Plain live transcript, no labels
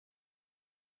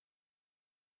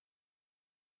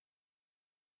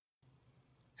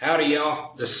Howdy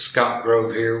y'all, this is Scott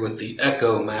Grove here with the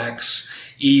Echomaxx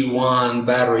E1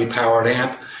 battery powered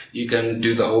amp. You can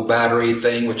do the whole battery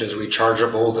thing, which is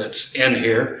rechargeable, that's in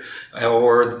here,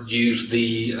 or use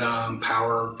the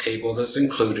power cable that's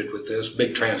included with this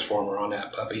big transformer on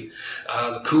that puppy.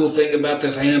 The cool thing about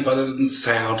this amp, other than the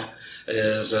sound,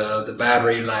 is the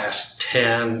battery lasts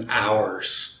 10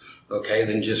 hours. Okay,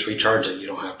 then just recharge it. You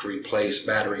don't have to replace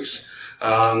batteries.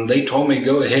 They told me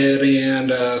go ahead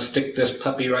and stick this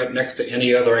puppy right next to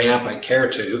any other amp I care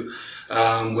to,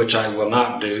 which I will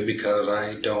not do because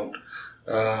I don't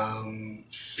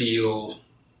feel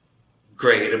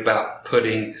great about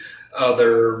putting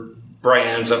other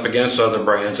brands up against other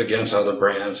brands,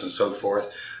 and so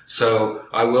forth. So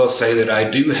I will say that I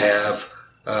do have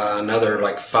another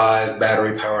like 5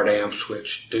 battery powered amps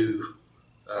which do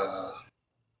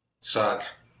suck.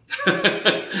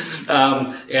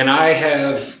 And I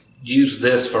have used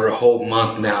this for a whole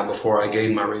month now before I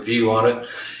gave my review on it,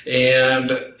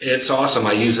 and it's awesome.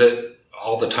 I use it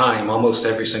all the time, almost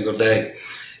every single day,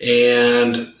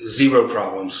 and zero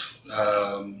problems,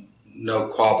 no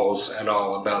quabbles at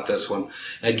all about this one.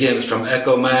 Again, it's from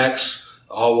Echomaxx,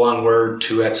 all one word,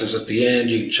 2 X's at the end.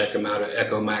 You can check them out at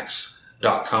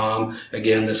Echomaxx.com.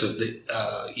 Again, this is the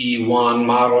E1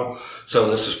 model. So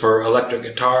this is for electric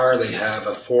guitar. They have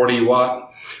a 40-watt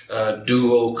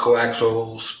dual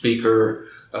coaxial speaker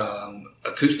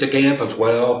acoustic amp as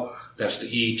well. That's the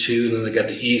E2. And then they got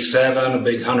the E7, a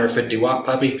big 150-watt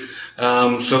puppy.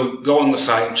 So go on the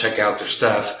site and check out their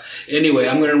stuff. Anyway,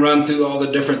 I'm going to run through all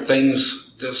the different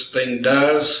things this thing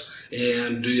does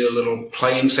and do a little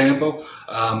playing sample.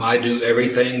 I do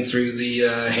everything through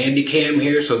the handy cam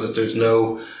here so that there's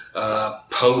no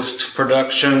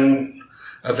post-production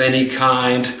of any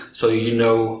kind, so you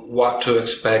know what to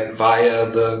expect via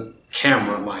the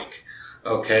camera mic.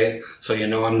 Okay, so you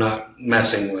know I'm not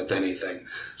messing with anything.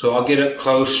 So I'll get up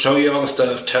close, show you all the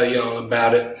stuff, tell you all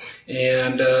about it,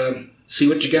 and see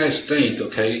what you guys think.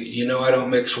 Okay, you know I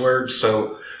don't mix words,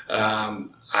 so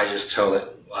I just tell it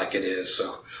like it is.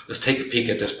 So let's take a peek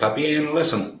at this puppy and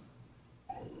listen.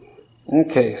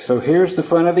 Okay, so here's the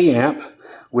front of the amp,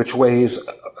 which weighs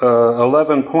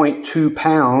 11.2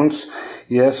 pounds.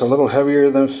 Yes, a little heavier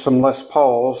than some Les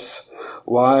Pauls.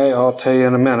 Why, I'll tell you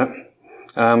in a minute.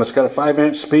 It's got a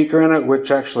 5-inch speaker in it,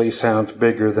 which actually sounds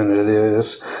bigger than it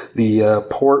is. The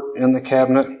port in the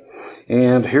cabinet.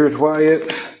 And here's why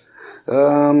it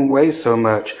weighs so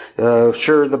much.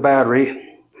 Sure, the battery.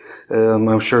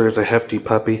 I'm sure it's a hefty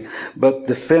puppy, but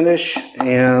the finish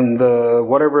and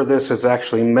whatever this is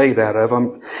actually made out of,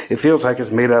 it feels like it's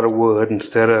made out of wood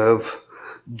instead of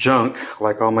junk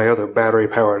like all my other battery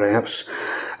powered amps.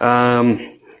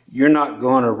 You're not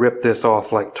going to rip this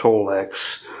off like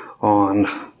Tolex on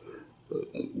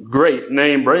great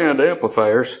name brand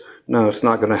amplifiers. No, it's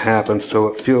not going to happen. So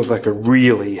it feels like a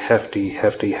really hefty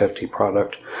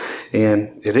product,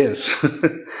 and it is.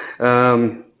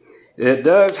 It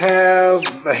does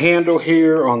have a handle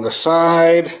here on the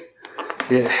side.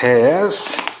 It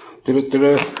has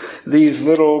these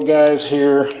little guys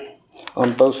here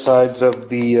on both sides of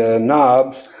the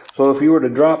knobs. So if you were to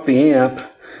drop the amp,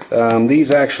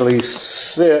 these actually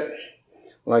sit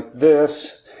like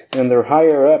this, and they're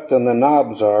higher up than the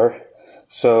knobs are.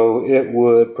 So it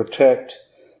would protect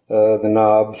the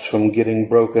knobs from getting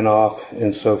broken off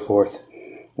and so forth.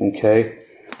 Okay,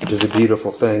 which is a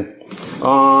beautiful thing.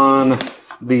 On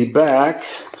the back,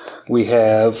 we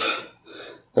have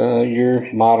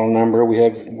your model number. We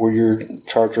have where your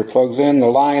charger plugs in, the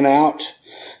line out,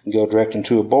 go direct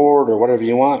into a board or whatever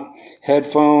you want.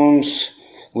 Headphones,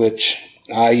 which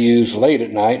I use late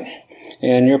at night,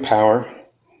 and your power.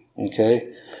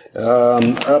 Okay.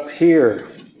 Up here,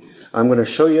 I'm going to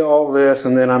show you all this,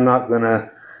 and then I'm not going to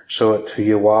show it to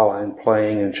you while I'm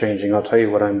playing and changing. I'll tell you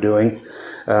what I'm doing.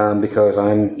 Because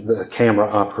I'm the camera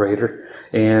operator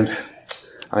and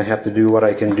I have to do what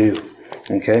I can do.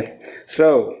 Okay,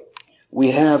 so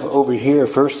we have over here,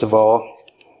 first of all,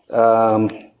 our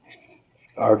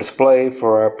display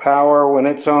for our power when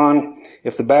it's on.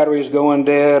 If the battery's going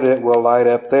dead, it will light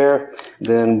up there.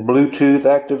 Then Bluetooth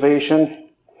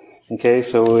activation. Okay,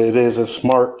 so it is a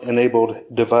smart enabled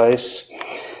device.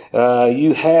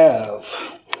 You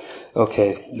have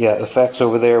okay, yeah, effects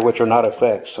over there, which are not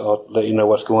effects. I'll let you know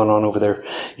what's going on over there.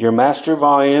 Your master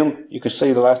volume, you can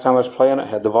see the last time I was playing it,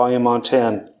 had the volume on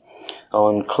 10,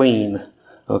 on clean.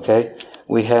 Okay,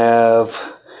 we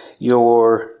have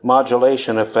your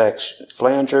modulation effects,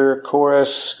 flanger,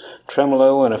 chorus,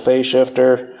 tremolo, and a phase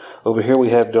shifter. Over here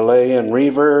we have delay and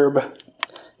reverb,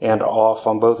 and off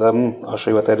on both of them. I'll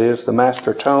show you what that is. The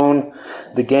master tone,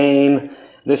 the gain.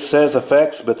 This says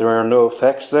effects, but there are no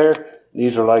effects there.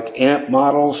 These are like amp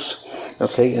models.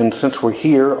 Okay, and since we're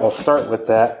here, I'll start with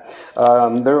that.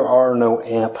 There are no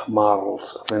amp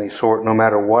models of any sort, no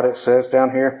matter what it says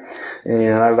down here.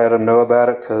 And I let them know about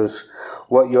it because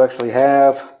what you actually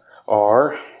have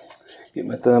are, get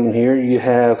my thumb in here, you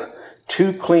have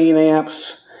 2 clean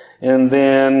amps, and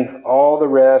then all the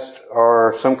rest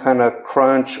are some kind of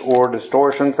crunch or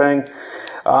distortion thing.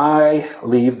 I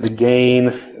leave the gain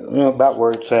about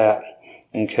where it's at,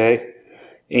 okay?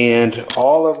 And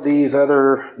all of these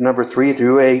other number 3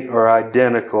 through 8 are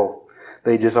identical.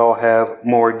 They just all have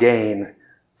more gain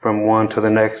from one to the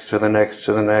next, to the next,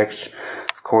 to the next.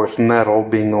 Of course, metal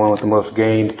being the one with the most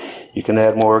gain. You can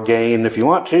add more gain if you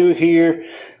want to here.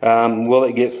 Will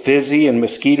it get fizzy and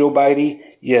mosquito bitey?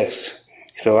 Yes.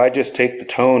 So I just take the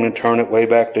tone and turn it way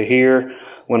back to here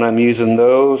when I'm using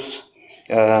those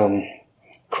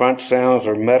crunch sounds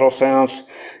or metal sounds.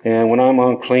 And when I'm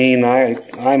on clean,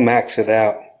 I max it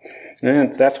out.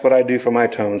 And that's what I do for my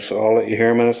tones, so I'll let you hear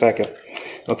them in a second.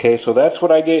 Okay, so that's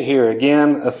what I get here.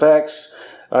 Again, effects,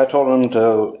 I told them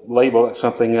to label it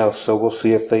something else, so we'll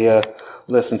see if they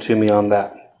listen to me on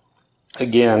that.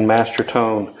 Again, master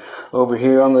tone. Over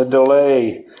here on the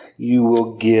delay, you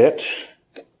will get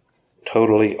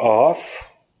totally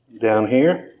off down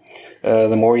here.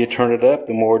 The more you turn it up,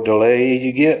 the more delay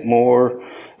you get, more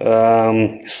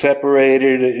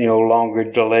separated, longer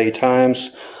delay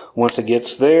times. Once it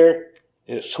gets there,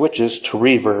 it switches to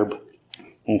reverb,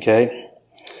 okay,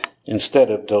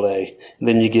 instead of delay.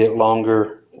 Then you get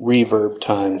longer reverb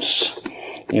times,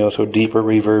 so deeper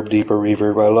reverb, deeper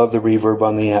reverb. I love the reverb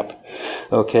on the amp,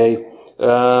 okay.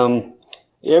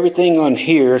 Everything on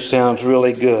here sounds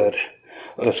really good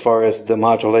as far as the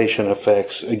modulation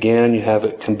effects. Again, you have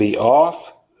it can be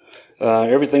off.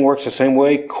 Everything works the same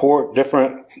way.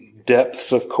 Different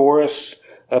depths of chorus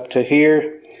up to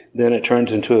here. Then it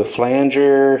turns into a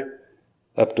flanger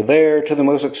up to there to the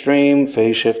most extreme.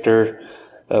 Phase shifter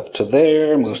up to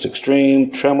there, most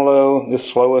extreme. Tremolo, the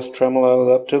slowest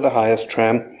tremolo up to the highest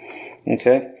trem.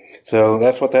 Okay, so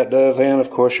that's what that does. And of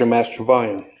course your master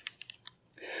volume.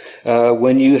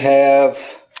 When you have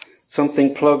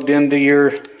something plugged into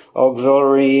your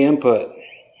auxiliary input,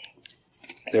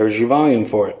 there's your volume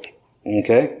for it.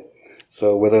 Okay,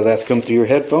 so whether that's coming through your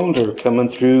headphones or coming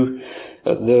through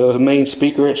the main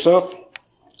speaker itself,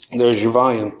 there's your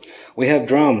volume. We have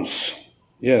drums.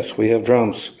 Yes, we have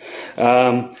drums.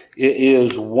 It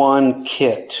is one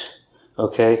kit.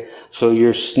 Okay, so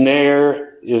your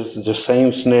snare is the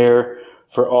same snare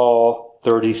for all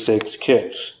 36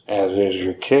 kicks, as is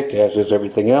your kick, as is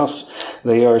everything else.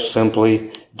 They are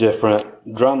simply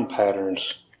different drum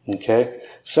patterns. Okay,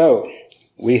 so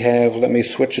we have, let me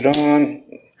switch it on,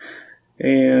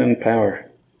 and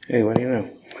power. Hey, what do you know?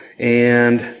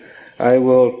 And I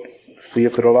will see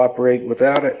if it'll operate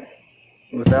without it,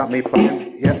 without me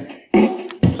playing. Yep.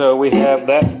 So we have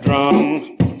that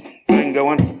drum thing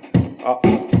going.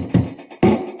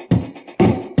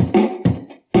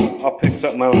 I'll pick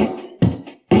something else.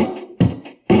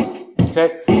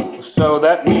 Okay, so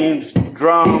that means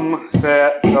drum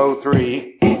set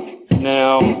 03.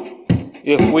 Now,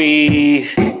 if we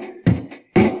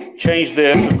change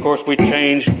this, of course we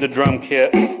change the drum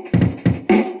kit.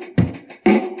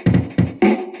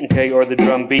 Okay, or the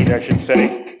drum beat, I should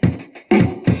say.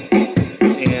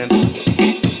 And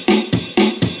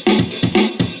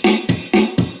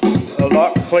a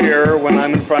lot clearer when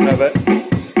I'm in front of it.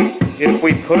 If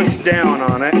we push down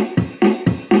on it,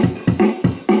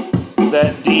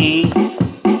 that D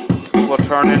will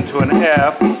turn into an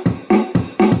F,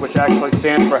 which actually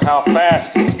stands for how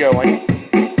fast it's going.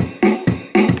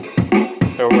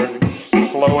 So we're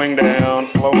slowing down,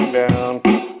 slowing down,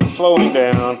 slowing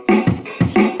down,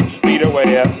 speed it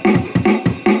way up.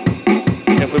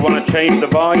 If we want to change the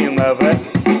volume of it,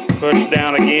 push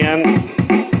down again,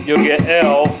 you'll get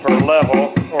L for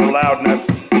level or loudness.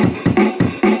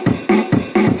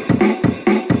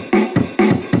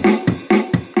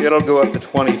 It'll go up to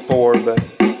 24, but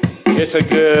it's a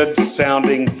good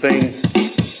sounding thing.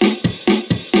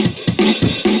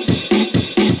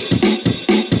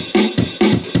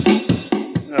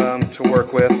 To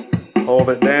work with. Hold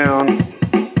it down.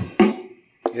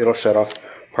 It'll shut off.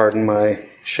 Pardon my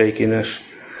shakiness.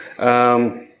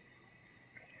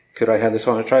 Could I have this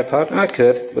on a tripod? I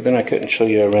could, but then I couldn't show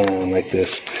you around like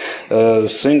this.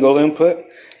 Single input,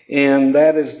 and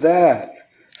that is that.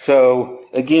 So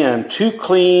again, 2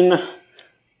 clean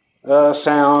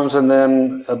sounds and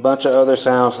then a bunch of other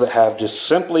sounds that have just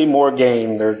simply more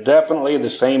gain. They're definitely the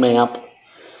same amp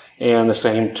and the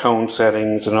same tone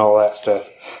settings and all that stuff.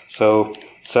 So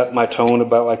set my tone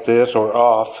about like this or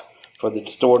off for the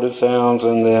distorted sounds,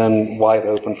 and then wide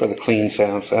open for the clean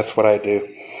sounds. That's what I do.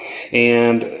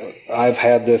 And I've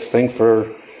had this thing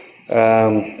for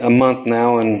a month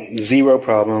now and zero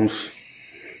problems.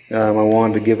 I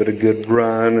wanted to give it a good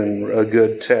run and a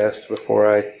good test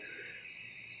before I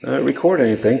record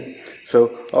anything.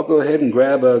 So I'll go ahead and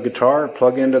grab a guitar,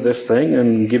 plug into this thing,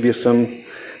 and give you some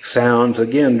sounds,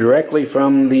 again, directly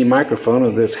from the microphone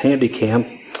of this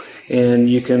Handycam. And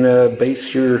you can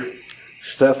base your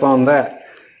stuff on that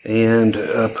and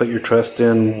put your trust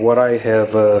in what I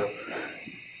have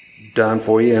done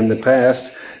for you in the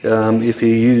past. If you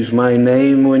use my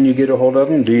name when you get a hold of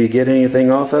them, do you get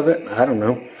anything off of it? I don't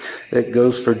know. It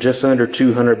goes for just under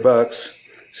 $200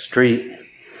 street.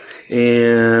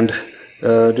 And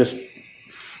just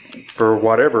for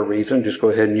whatever reason, just go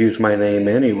ahead and use my name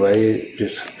anyway. It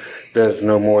just does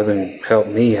no more than help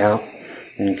me out.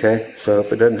 Okay, so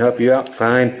if it doesn't help you out,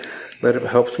 fine. But if it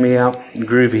helps me out,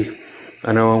 groovy.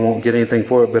 I know I won't get anything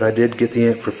for it, but I did get the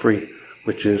amp for free,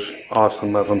 which is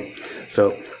awesome of them.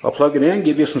 So I'll plug it in,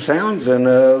 give you some sounds, and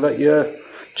let you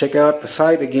check out the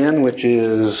site again, which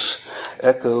is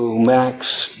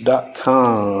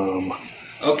Echomaxx.com.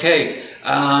 Okay,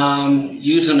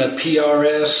 using a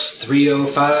PRS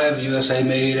 305 USA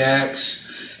made axe.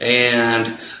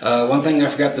 And one thing I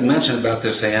forgot to mention about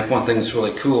this amp, one thing that's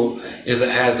really cool, is it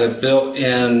has a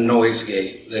built-in noise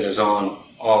gate that is on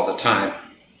all the time.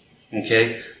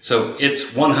 Okay, so it's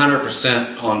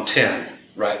 100% on 10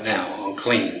 right now, on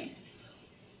clean.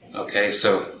 Okay,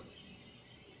 so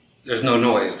there's no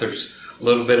noise. There's a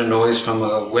little bit of noise from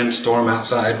a windstorm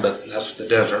outside, but that's the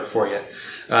desert for you.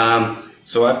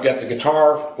 So I've got the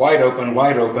guitar wide open,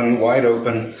 wide open, wide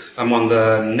open. I'm on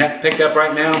the neck pickup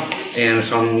right now, and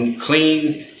it's on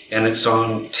clean, and it's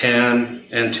on 10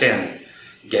 and 10.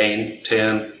 Gain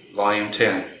 10, volume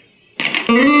 10.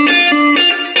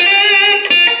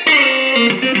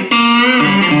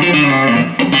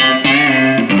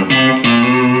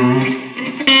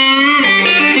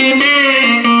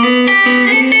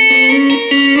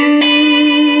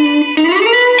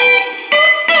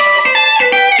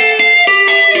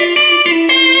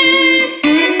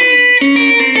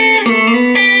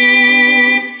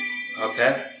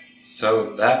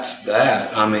 So that's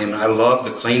that. I mean, I love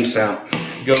the clean sound.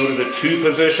 Go to the 2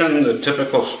 position, the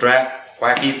typical Strat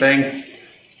wacky thing.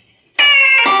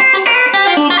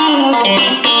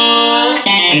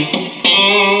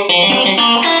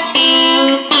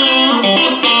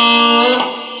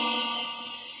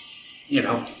 You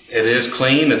know, it is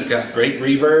clean, it's got great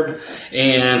reverb,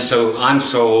 and so I'm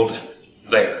sold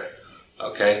there.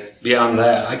 Okay, beyond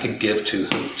that, I could give 2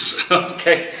 hoots.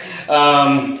 Okay.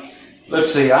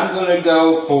 Let's see, I'm going to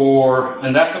go for,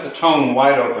 and that's with the tone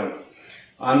wide open.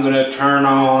 I'm going to turn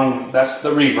on, that's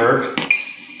the reverb.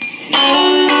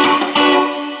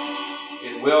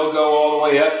 It will go all the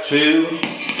way up to.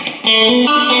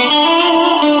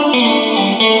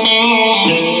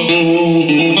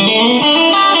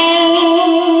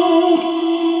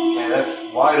 Okay,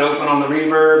 that's wide open on the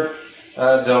reverb.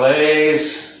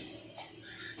 Delays.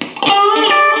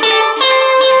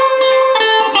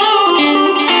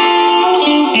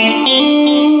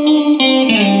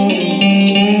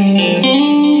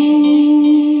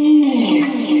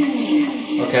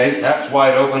 Okay, that's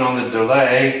wide open on the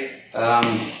delay. So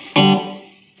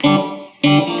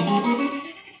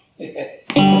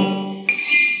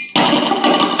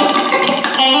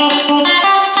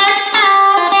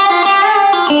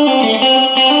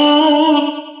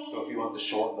if you want the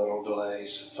short little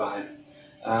delays, fine.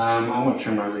 I'm going to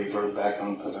turn my reverb back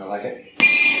on because I like it.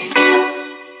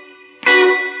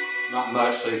 Not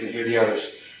much, so you can hear the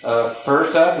others.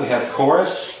 First up, we have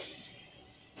chorus.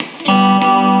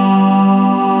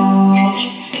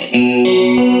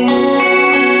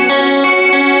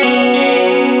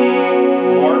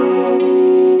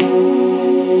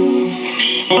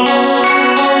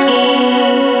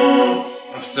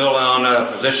 I'm still on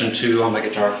position 2 on my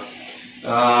guitar.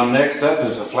 Next up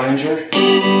is a flanger.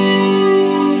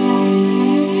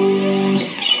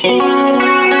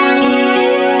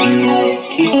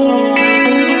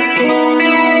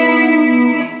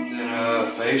 Then a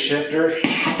phase shifter.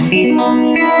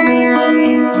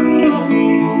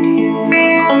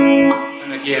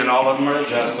 And again, all of them are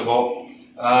adjustable.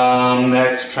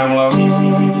 Next, tremolo.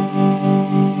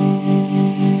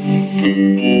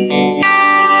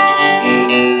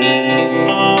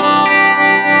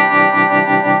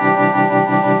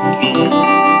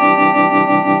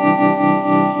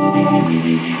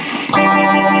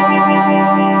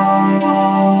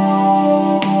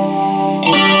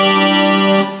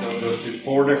 So it goes through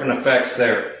 4 different effects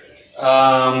there.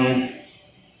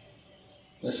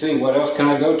 Let's see, what else can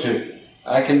I go to?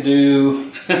 I can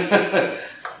do the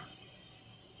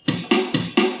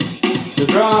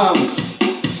drums.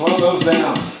 Slow those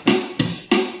down.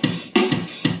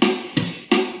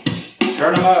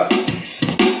 Turn them up.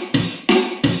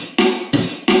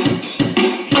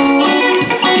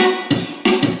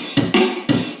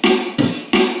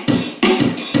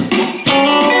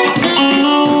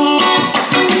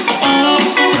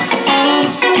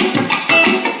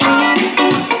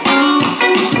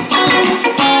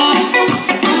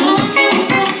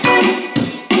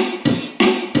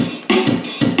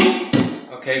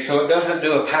 Okay, so it doesn't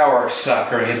do a power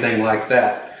suck or anything like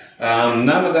that.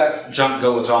 None of that junk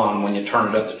goes on when you turn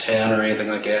it up to 10 or anything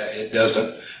like that. It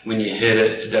doesn't, when you hit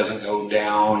it, it doesn't go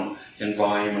down in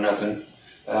volume or nothing.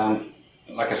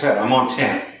 Like I said, I'm on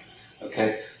 10.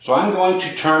 Okay, so I'm going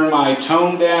to turn my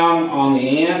tone down on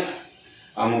the amp.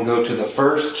 I'm going to go to the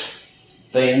first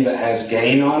thing that has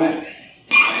gain on it.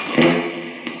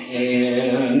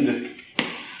 And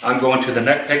I'm going to the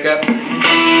neck pickup.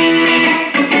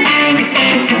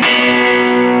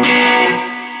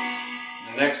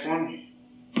 The next one.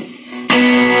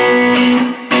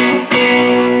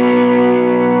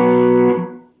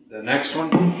 The next one.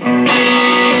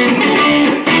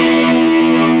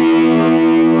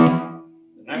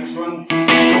 The next one.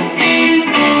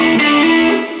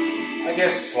 I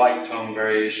guess slight tone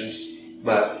variations,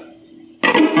 but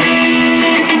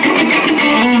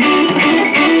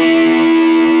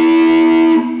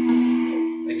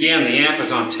again, the amp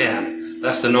is on 10.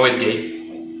 That's the noise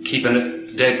gate, keeping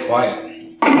it dead quiet.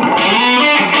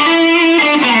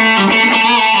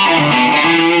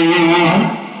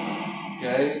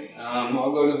 Okay,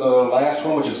 I'll go to the last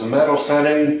one, which is the metal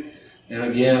setting. And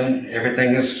again,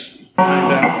 everything is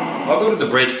lined up. I'll go to the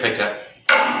bridge pickup.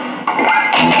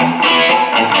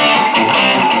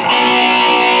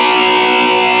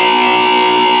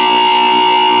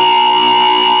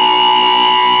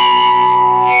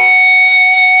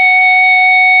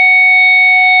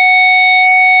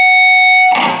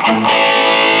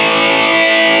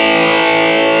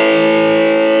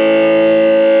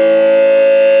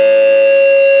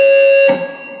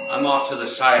 I'm off to the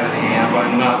side of the amp,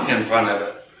 I'm not in front of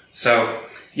it. So,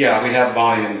 yeah, we have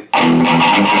volume. Oh,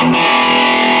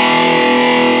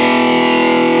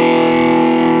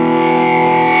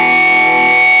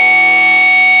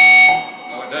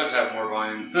 it does have more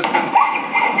volume.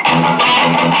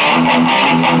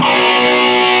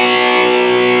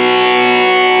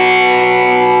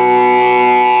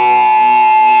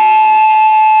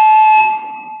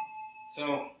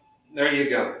 So, there you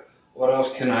go. What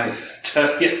else can I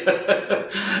tell you?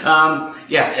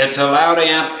 Yeah, it's a loud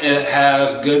amp. It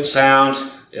has good sounds.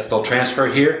 If they'll transfer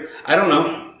here, I don't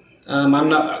know. I'm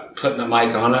not putting a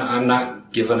mic on it. I'm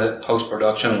not giving it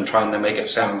post-production and trying to make it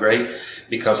sound great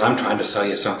because I'm trying to sell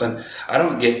you something. I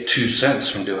don't get 2 cents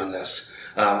from doing this.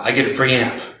 I get a free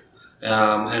amp.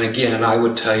 And again, I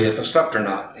would tell you if it sucked or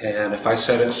not. And if I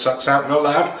said it sucks out real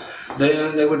loud,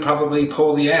 then they would probably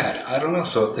pull the ad. I don't know.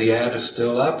 So if the ad is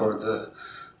still up or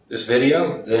this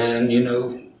video, then, you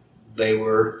know, they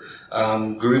were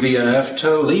groovy enough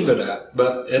to leave it up,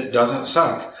 but it doesn't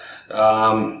suck.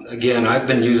 Again, I've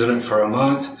been using it for a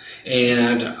month,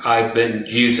 and I've been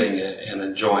using it and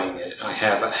enjoying it. I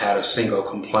haven't had a single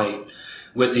complaint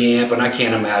with the amp, and I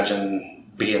can't imagine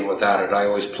being without it. I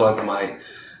always plug my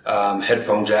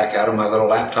headphone jack out of my little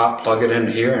laptop, plug it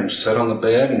in here, and sit on the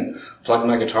bed and plug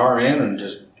my guitar in and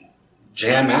just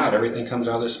jam out. Everything comes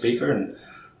out of the speaker, and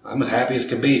I'm as happy as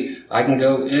can be. I can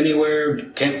go anywhere,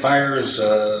 campfires,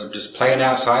 just playing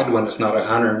outside when it's not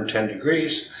 110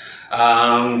 degrees.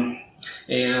 And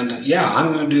yeah,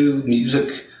 I'm going to do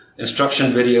music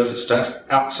instruction videos and stuff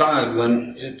outside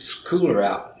when it's cooler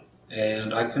out.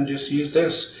 And I can just use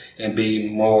this and be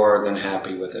more than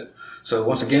happy with it. So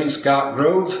once again, Scott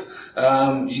Grove,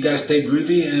 you guys stay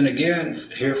groovy. And again,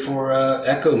 here for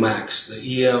Echomaxx, the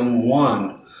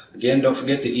EM1. Again, don't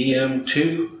forget the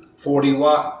EM2.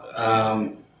 40-watt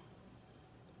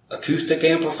acoustic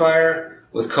amplifier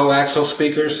with coaxial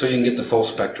speakers, so you can get the full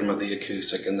spectrum of the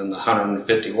acoustic. And then the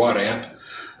 150-watt amp.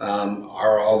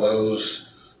 Are all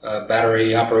those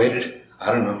battery operated?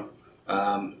 I don't know.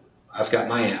 I've got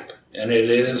my amp, and it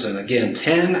is, and again,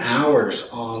 10 hours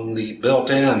on the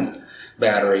built-in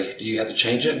battery. Do you have to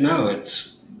change it? No,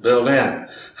 it's built in.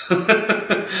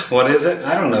 What is it?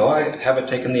 I don't know. I haven't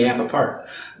taken the amp apart,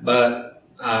 but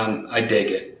I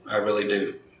dig it. I really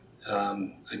do.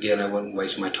 Again, I wouldn't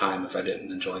waste my time if I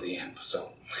didn't enjoy the amp.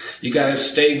 So you guys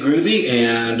stay groovy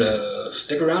and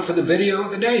stick around for the video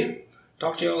of the day.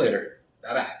 Talk to y'all later.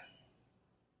 Bye-bye.